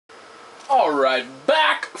Alright,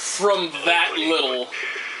 back from that little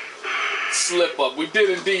slip up. We did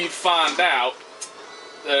indeed find out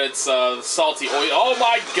that it's salty oil. Oh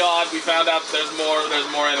my god, we found out there's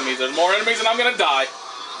more enemies. There's more enemies and I'm gonna die.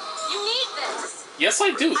 You need this. Yes,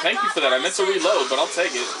 I do. Thank you for that. I meant to reload, but I'll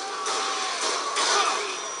take it.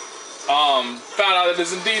 Found out it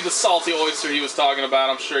is indeed the salty oyster he was talking about.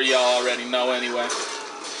 I'm sure y'all already know anyway.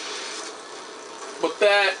 But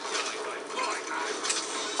that,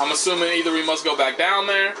 I'm assuming either we must go back down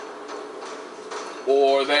there,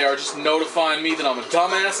 or they are just notifying me that I'm a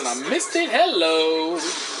dumbass and I missed it. Hello.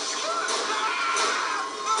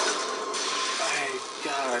 Hey,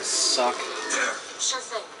 God, I suck. Sure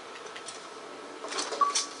thing.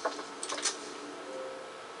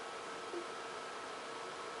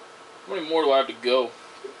 How many more do I have to go?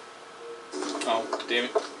 Oh, damn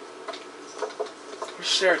it. What does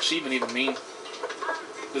share achievement even mean?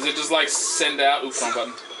 Does it just like send out... Oops, wrong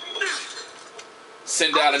button.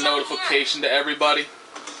 Send out a notification to everybody?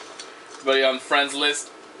 Everybody on the friends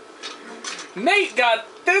list? Nate got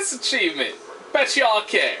this achievement. Bet y'all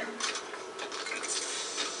care.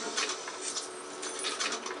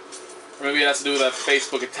 Or maybe it has to do with that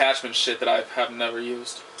Facebook attachment shit that I have never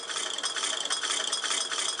used.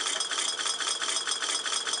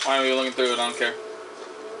 Why are we looking through it? I don't care.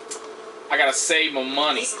 I gotta save my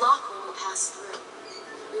money. This lock when we pass through.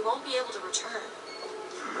 We won't be able to return.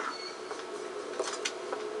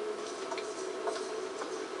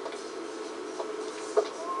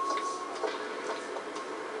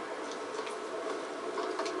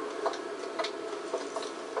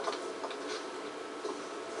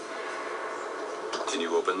 Can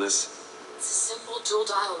you open this? It's a simple dual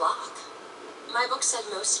dial lock. My book said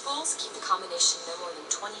most fools keep the combination no more than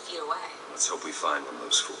 20 feet away. Let's hope we find one of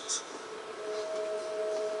those fools.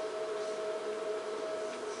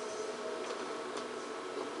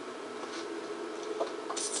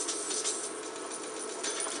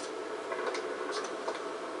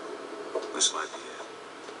 This might be it.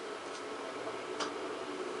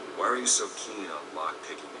 Why are you so keen on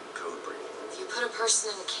lockpicking and code breaking? If you put a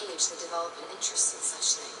person in a cage, they develop an interest in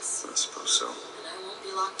such things. I suppose so. And I won't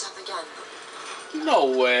be locked up again. No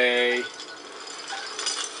way.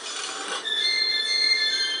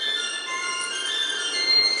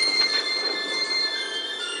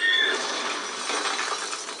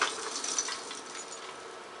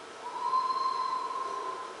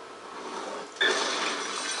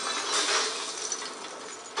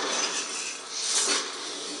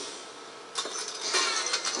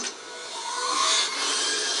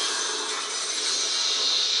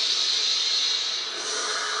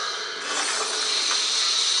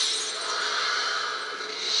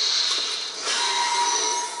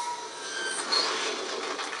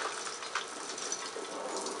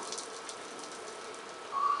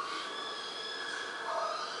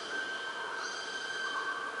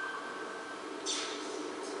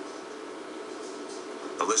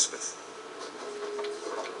 Elizabeth.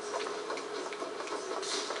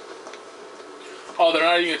 Oh, they're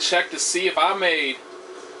not even gonna check to see if I made...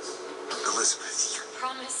 Elizabeth, you...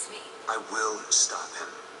 Promise me. I will stop him.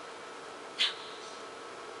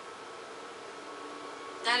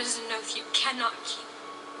 That is an oath you cannot keep.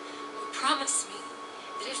 You promise me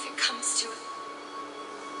that if it comes to it,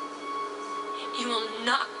 you will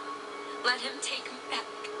not let him take me back.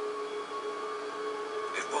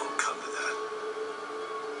 It won't come to that.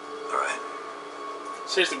 Alright.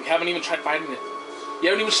 Seriously, we haven't even tried fighting it. You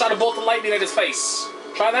haven't even shot a bolt of lightning at his face.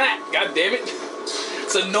 Try that. God damn it.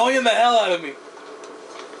 It's annoying the hell out of me.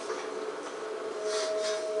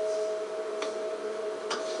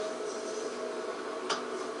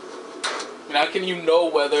 And how can you know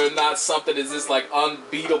whether or not something is this like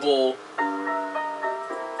unbeatable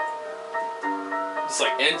this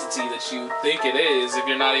like entity that you think it is if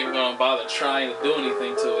you're not even gonna bother trying to do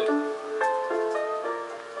anything to it?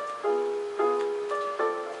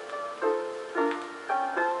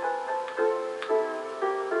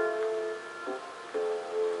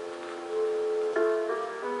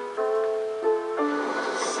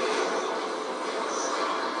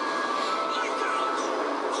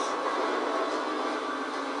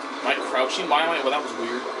 Am I crouching? Why am I? Well, that was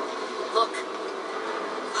weird. Look.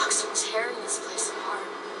 Bugs are tearing this place apart.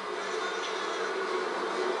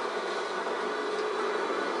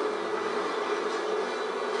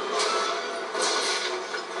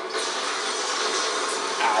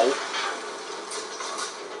 Ow.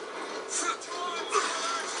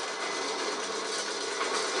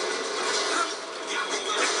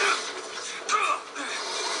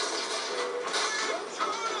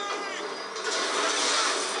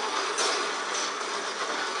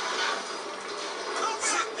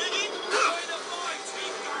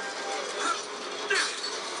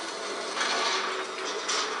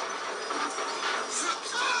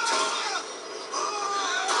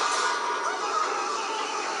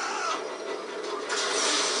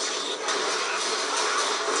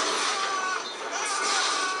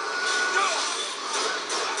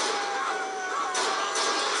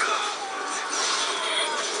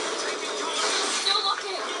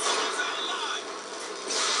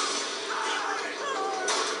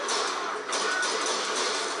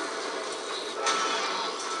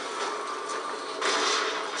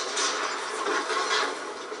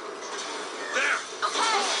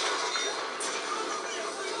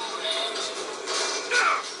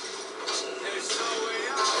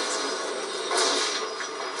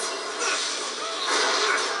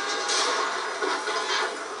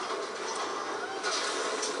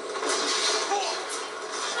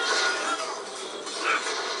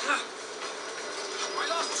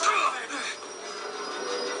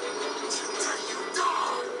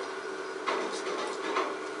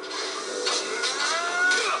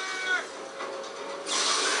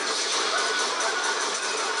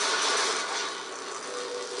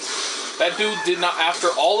 That dude did not, after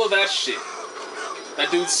all of that shit,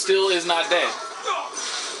 that dude still is not dead.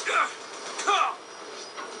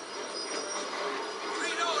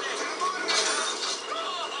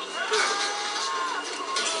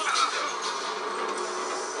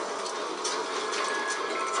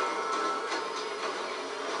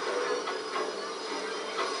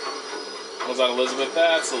 Was that Elizabeth?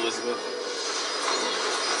 That's Elizabeth.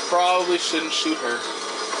 Probably shouldn't shoot her.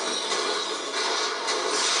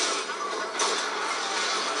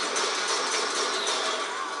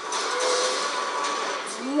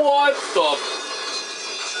 What the?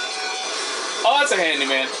 Oh, that's a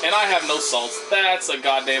handyman, and I have no salts. That's a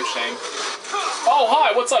goddamn shame. Oh,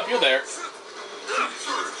 hi, what's up? You're there.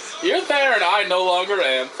 You're there, and I no longer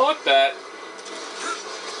am. Fuck that.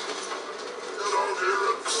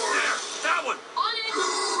 That one! On it!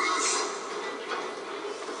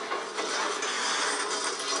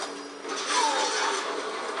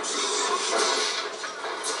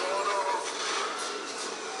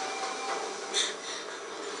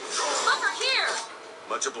 Over here!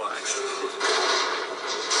 Much obliged.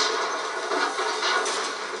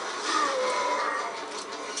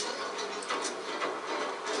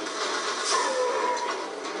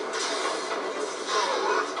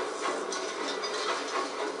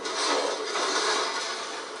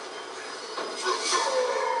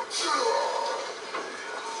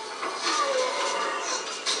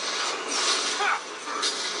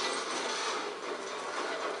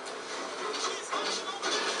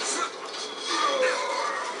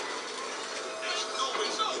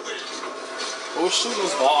 Who was shooting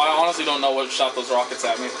those balls? I honestly don't know what shot those rockets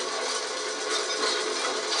at me.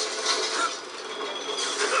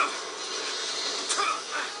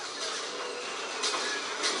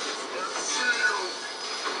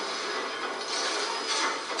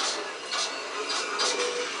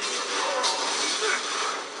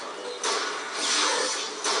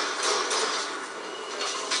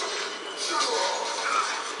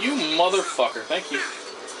 You motherfucker. Thank you.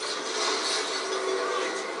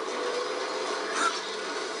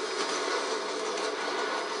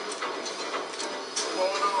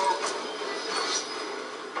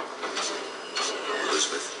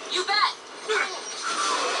 Elizabeth. You bet!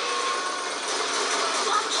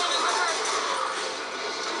 Lock cannon rehearsed.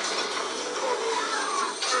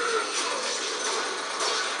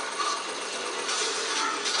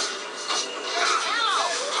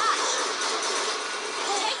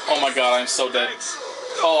 Oh my god, I'm so dead.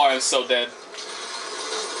 Oh, I am so dead.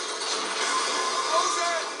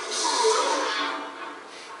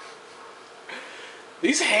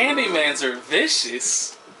 These handymans are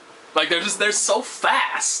vicious. Like they're so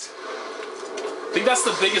fast. I think that's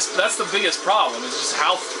the biggest problem, is just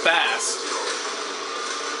how fast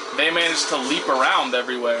they manage to leap around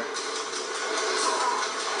everywhere.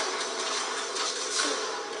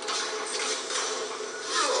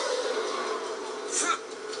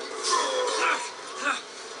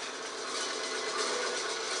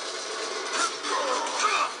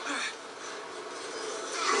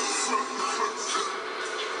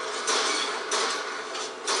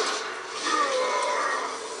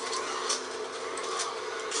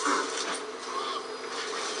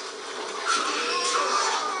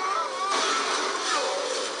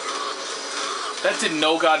 That did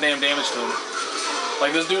no goddamn damage to him.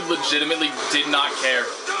 Like, this dude legitimately did not care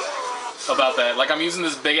about that. Like, I'm using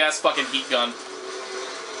this big-ass fucking heat gun.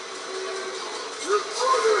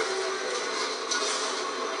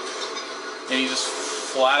 And he just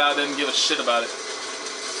flat out didn't give a shit about it.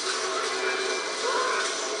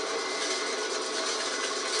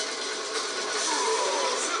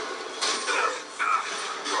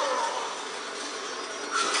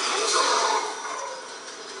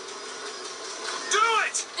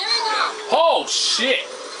 Oh, shit!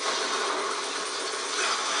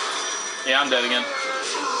 Yeah, I'm dead again.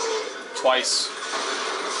 Twice.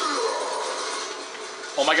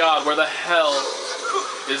 Oh my god, where the hell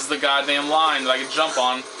is the goddamn line that I can jump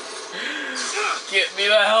on? Get me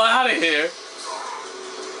the hell out of here!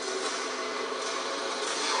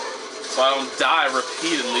 So I don't die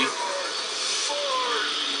repeatedly.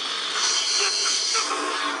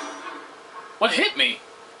 What hit me?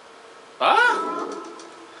 Huh?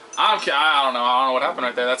 I don't know. I don't know what happened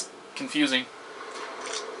right there. That's confusing.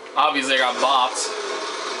 Obviously, I got bopped.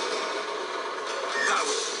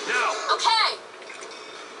 Okay.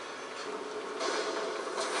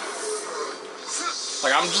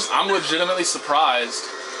 Like, I'm legitimately surprised.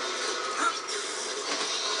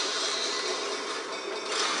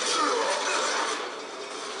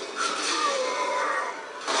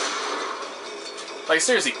 Like,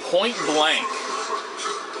 seriously, point blank.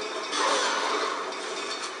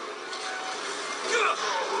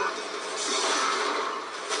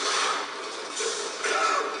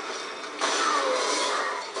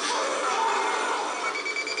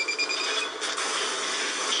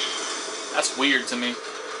 That's weird to me.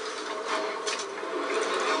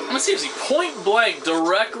 I mean, seriously, point blank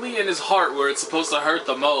directly in his heart where it's supposed to hurt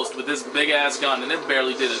the most with this big ass gun, and it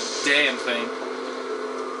barely did a damn thing.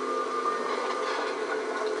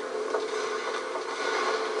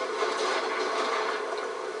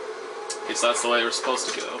 Okay, so that's the way we're supposed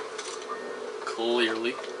to go.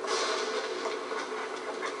 Clearly.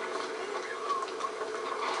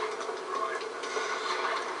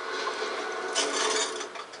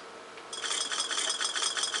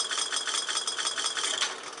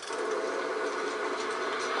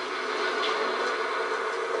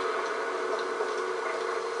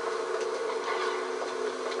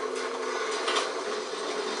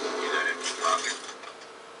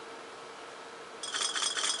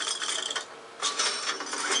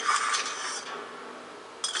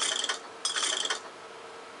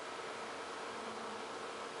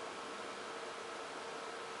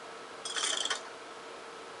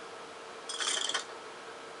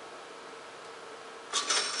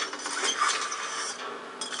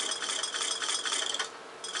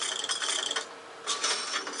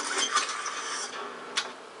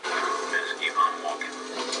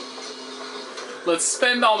 Let's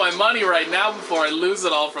spend all my money right now before I lose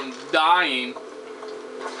it all from dying.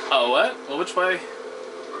 Oh, what? Well, which way?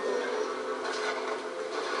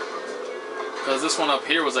 Because this one up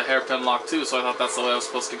here was a hairpin lock too, so I thought that's the way I was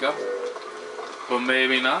supposed to go. But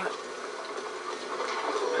maybe not.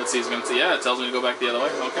 Let's see, he's gonna see. Yeah, it tells me to go back the other way.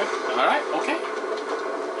 Okay. Alright, okay.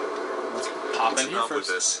 Let's pop in here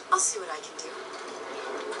first. I'll see what I can do.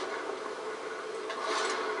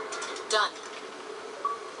 Done.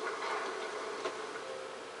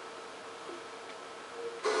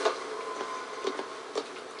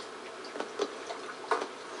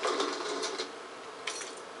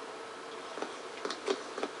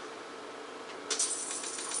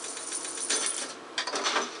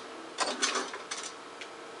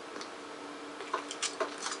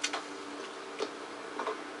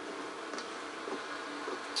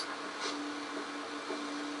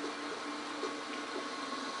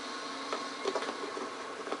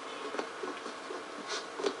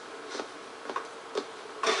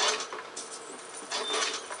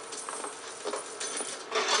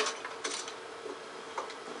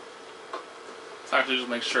 I have to just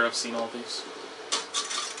make sure I've seen all these.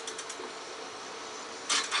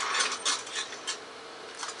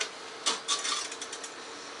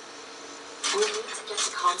 We need to get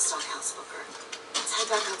to Comstock House, Booker. Let's head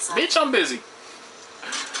back outside. Bitch, I'm busy.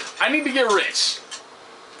 I need to get rich.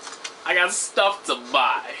 I got stuff to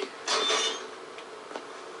buy.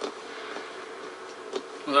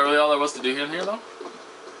 Was that really all there was to do in here, though?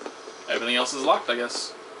 Everything else is locked, I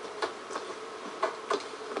guess.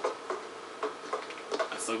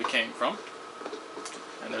 That's where we came from.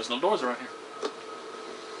 And there's no doors around here.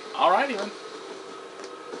 Alrighty then.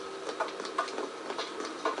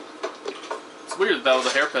 It's weird that was a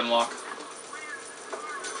hairpin lock.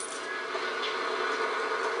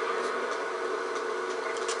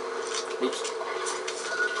 Oops.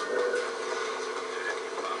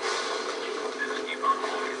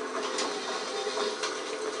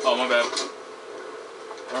 Oh, my bad.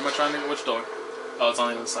 Where am I trying to get? Which door? Oh, it's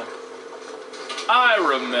on the other side. I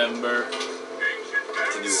remember.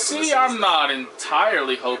 See, I'm not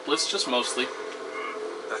entirely hopeless, just mostly.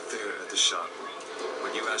 Back there at the shop,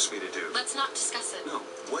 what you asked me to do. Let's not discuss it. No,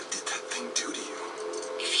 what did that thing do to you?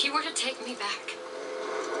 If he were to take me back,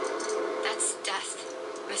 that's death,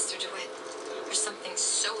 Mr. DeWitt. There's something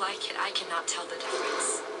so like it, I cannot tell the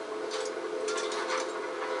difference.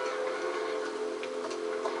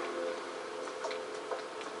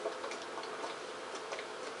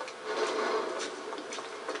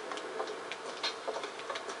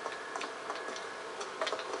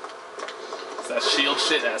 That shield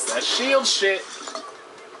shit, that's that shield shit.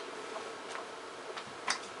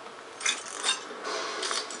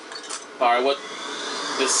 Alright, what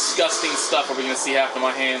disgusting stuff are we gonna see happen to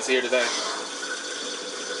my hands here today?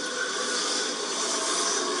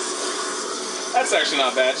 That's actually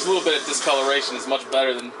not bad. Just a little bit of discoloration is much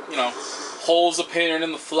better than, you know, holes appearing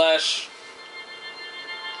in the flesh,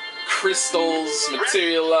 crystals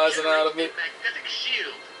materializing out of it. Magnetic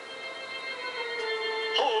shield.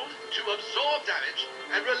 Hold to absorb damage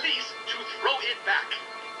and release to throw it back.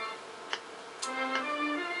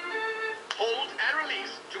 Hold and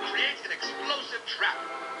release to create an explosive trap.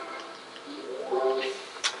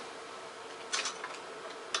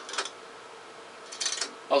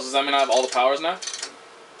 Oh, so does that mean I have all the powers now?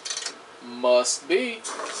 Must be.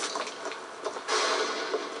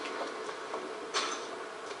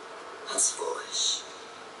 That's foolish.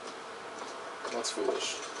 What's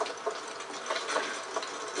foolish?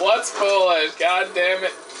 What's foolish? God damn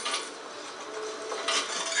it.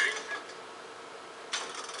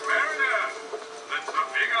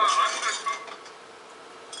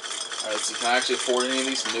 Alright, so can I actually afford any of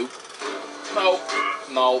these? Nope. Nope.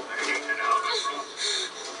 Nope.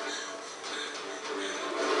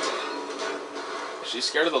 Is she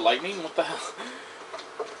scared of the lightning? What the hell?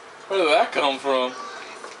 Where did that come from?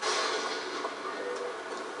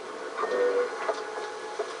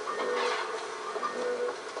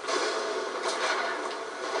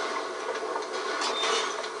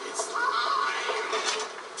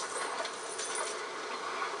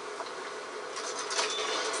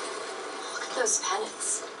 Those pennants.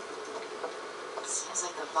 Seems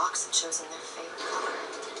like the box had chosen their favorite color.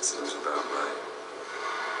 Seems about right.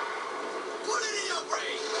 Put it in your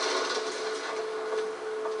brain!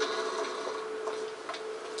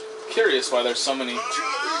 Curious why there's so many. Is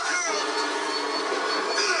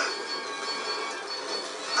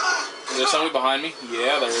there somebody behind me?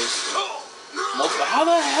 Yeah, there is. Multiple. How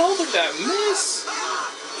the hell did that miss?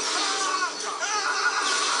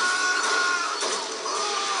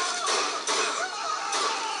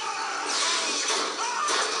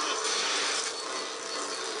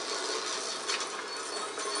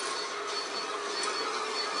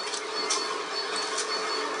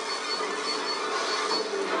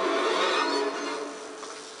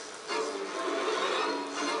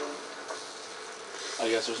 I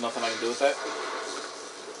guess there's nothing I can do with that.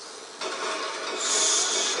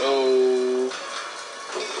 So,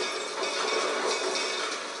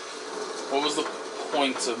 what was the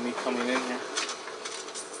point of me coming in here?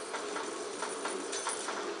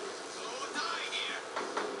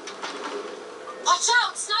 Watch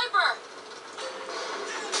out, sniper!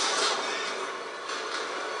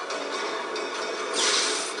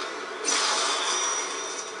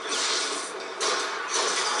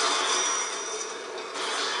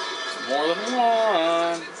 More than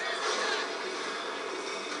one.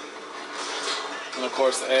 And of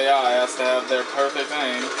course the AI has to have their perfect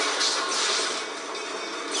aim.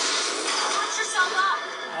 Watch yourself up!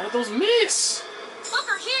 How did those miss? Look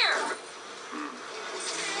her here!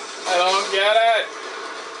 I don't get it.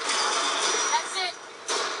 That's it.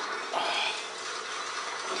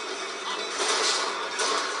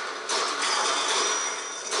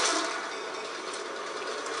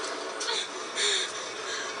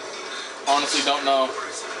 Honestly, don't know.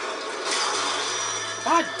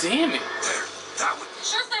 God damn it. There, that one.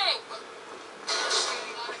 Sure thing!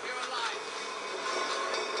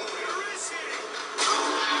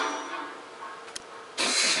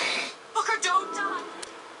 Booker, don't die!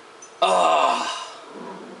 Ugh.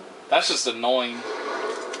 That's just annoying.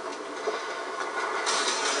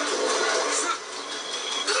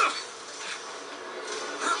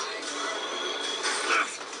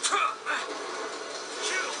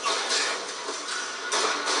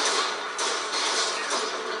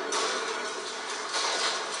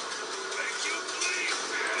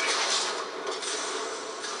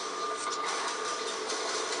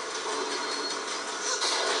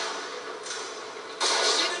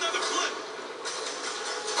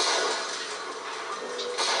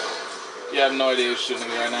 Yeah, I have no idea who's shooting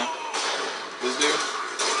me right now. This dude?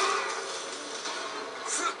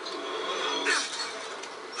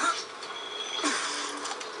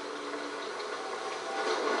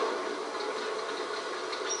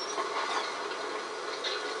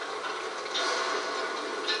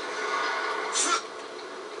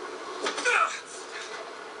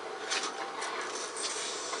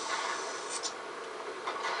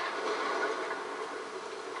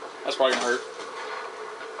 That's probably gonna hurt.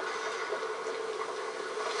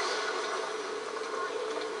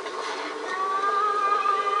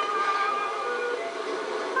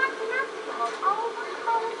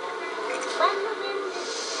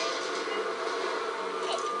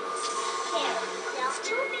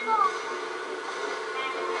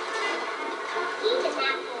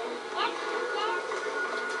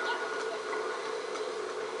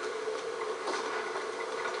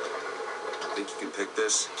 Think you can pick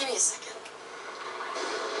this? Give me a second.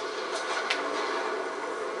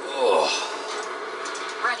 Ugh.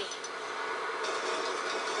 Ready.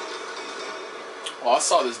 Well, I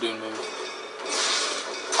saw this dude move.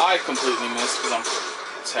 I completely missed because I'm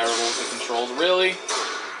terrible with the controls. Really?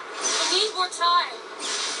 I need more time.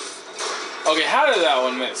 Okay, how did that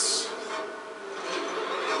one miss?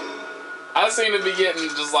 I seem to be getting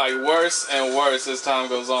just like worse and worse as time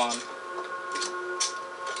goes on.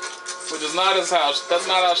 Which is not that's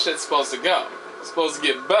not how shit's supposed to go. It's supposed to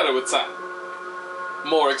get better with time.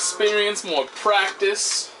 More experience, more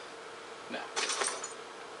practice. No.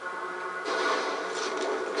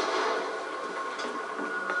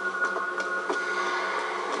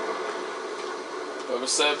 Whoever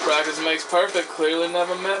said practice makes perfect clearly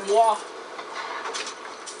never met moi.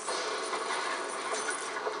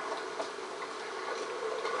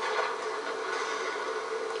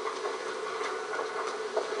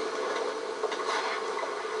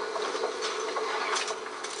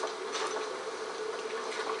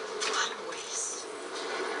 What a waste.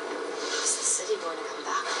 How's the city going to come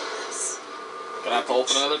back from this? Gonna have to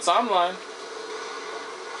open another timeline.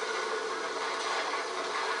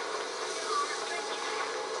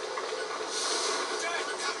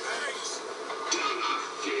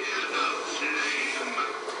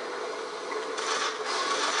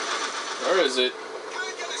 Where is it?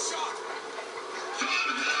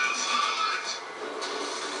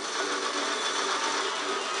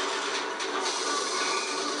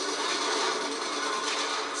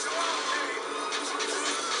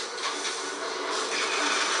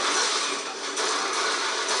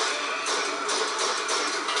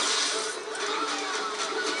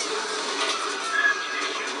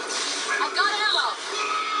 I've got ammo!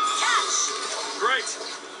 Catch! Great.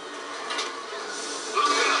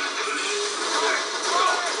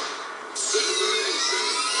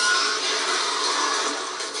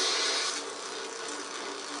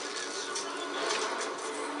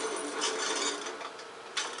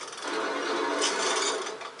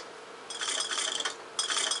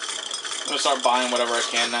 I'm gonna start buying whatever I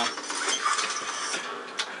can now.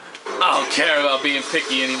 I don't care about being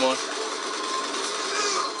picky anymore.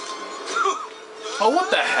 Oh, what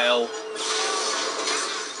the hell?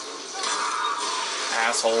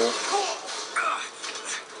 Asshole.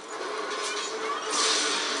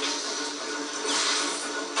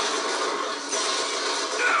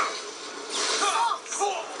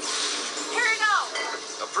 Here you go!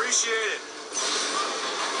 Appreciate it.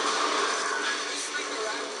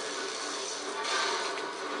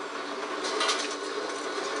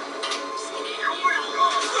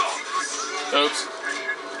 Oops.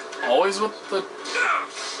 Always with the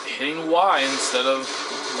hitting Y instead of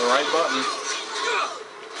the right button.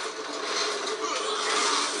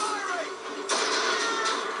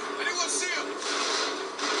 Anyone see him?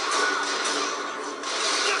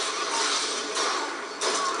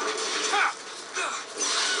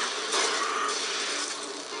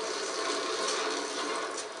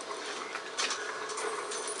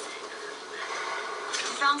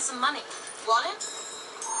 Found some money. Want it?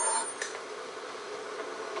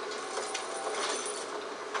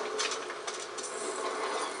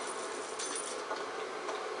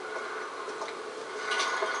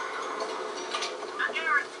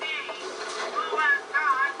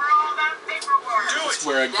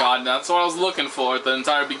 Swear to God, that's what I was looking for at the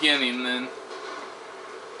entire beginning, then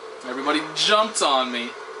everybody jumped on me.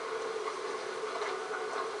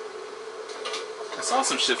 I saw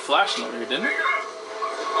some shit flashing over here, didn't it?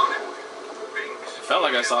 Felt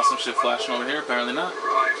like I saw some shit flashing over here, apparently not.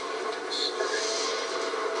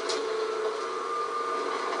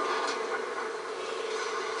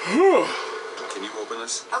 Can you open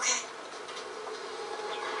this? Okay.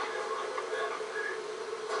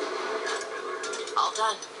 All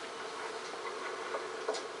done.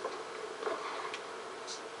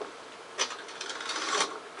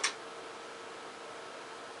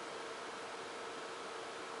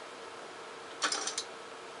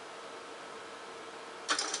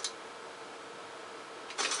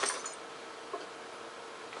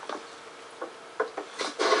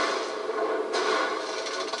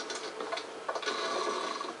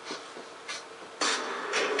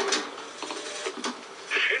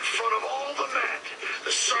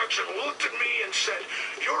 Looked at me and said,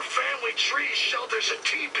 "Your family tree shelters a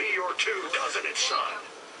teepee or two, doesn't it, son?"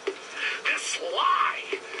 This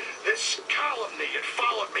lie, this calumny had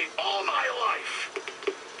followed me all my life.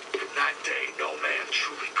 From that day, no man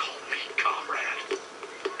truly called me comrade.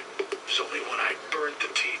 It was only when I burnt the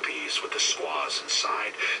teepees with the squaws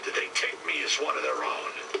inside did they take me as one of their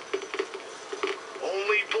own.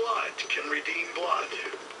 Only blood can redeem blood.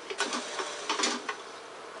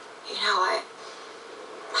 You know,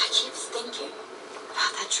 I keep thinking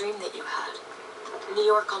about that dream that you had. New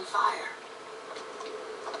York on fire.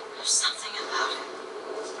 There's something about it.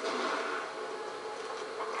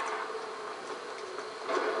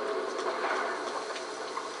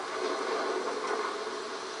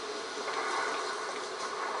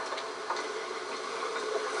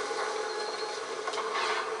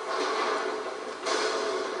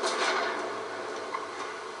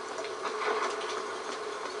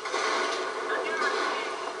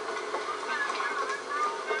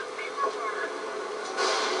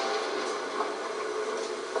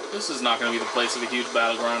 This is not going to be the place of a huge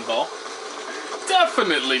battleground ball.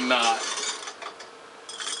 Definitely not.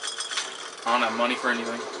 I don't have money for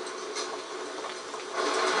anything.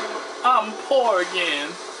 I'm poor again.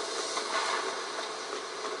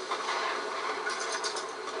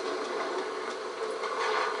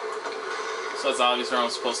 So that's obviously where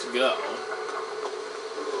I'm supposed to go.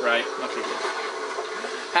 Right? Okay, good.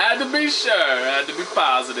 Had to be sure, had to be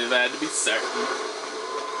positive, had to be certain.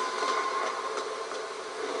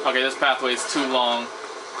 Okay, this pathway is too long.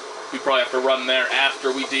 We probably have to run there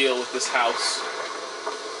after we deal with this house.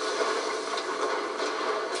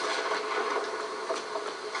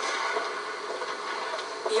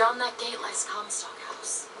 Beyond that gate lies Comstock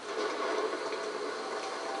House.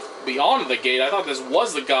 Beyond the gate? I thought this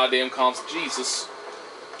was the goddamn Jesus.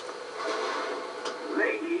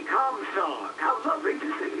 Lady Comstock, how lovely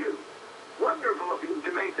to see you. Wonderful of you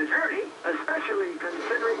to make the journey, especially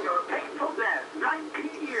considering your painful death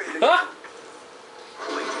 19 years ago. Huh?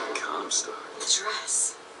 Lady Comstock. The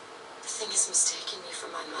dress. The thing has mistaken me for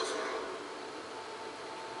my mother.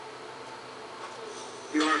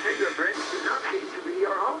 Your fingerprints do not seem to be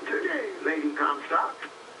your own today, Lady Comstock.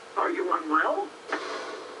 Are you unwell?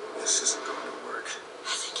 This isn't going to work. I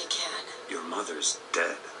think it can. Your mother's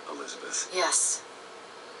dead, Elizabeth. Yes.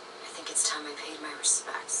 I think it's time I paid my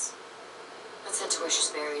respects. Let's head to where she's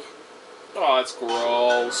buried. Oh, that's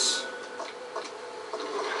gross.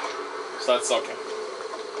 So that's okay.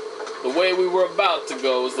 The way we were about to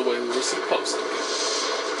go is the way we were supposed to go.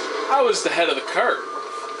 I was ahead of the curve.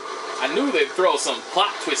 I knew they'd throw some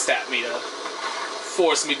plot twist at me to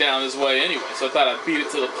force me down this way anyway, so I thought I'd beat it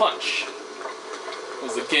to the punch. It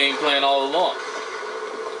was the game plan all along.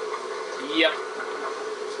 Yep.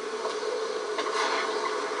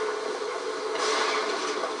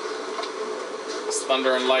 This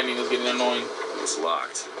thunder and lightning is getting annoying. It's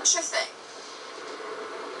locked. Sure thing.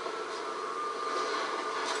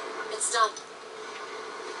 It's done.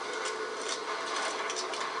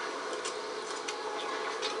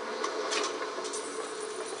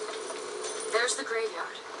 There's the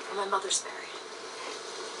graveyard where my mother's buried.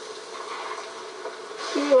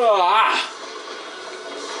 Ah,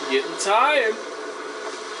 getting tired.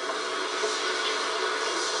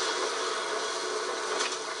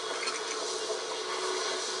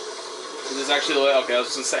 Is this actually the way? Okay, I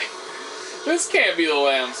was just gonna say, this can't be the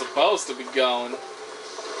way I'm supposed to be going.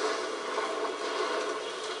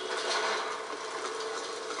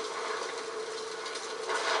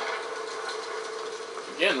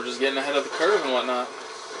 Again, we're just getting ahead of the curve and whatnot.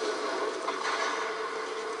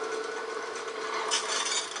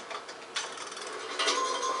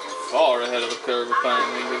 Far ahead of the curve,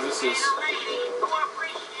 apparently, because this is...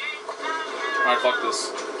 Alright, fuck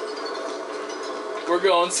this. We're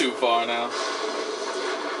going too far now.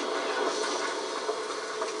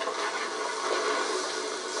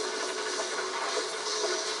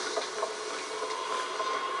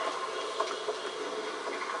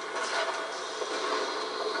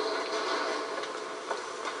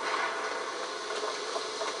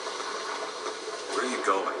 Where are you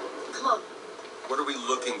going? Come on. What are we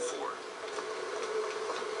looking for?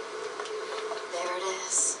 There it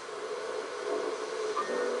is.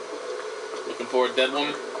 Looking for a dead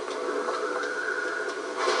woman?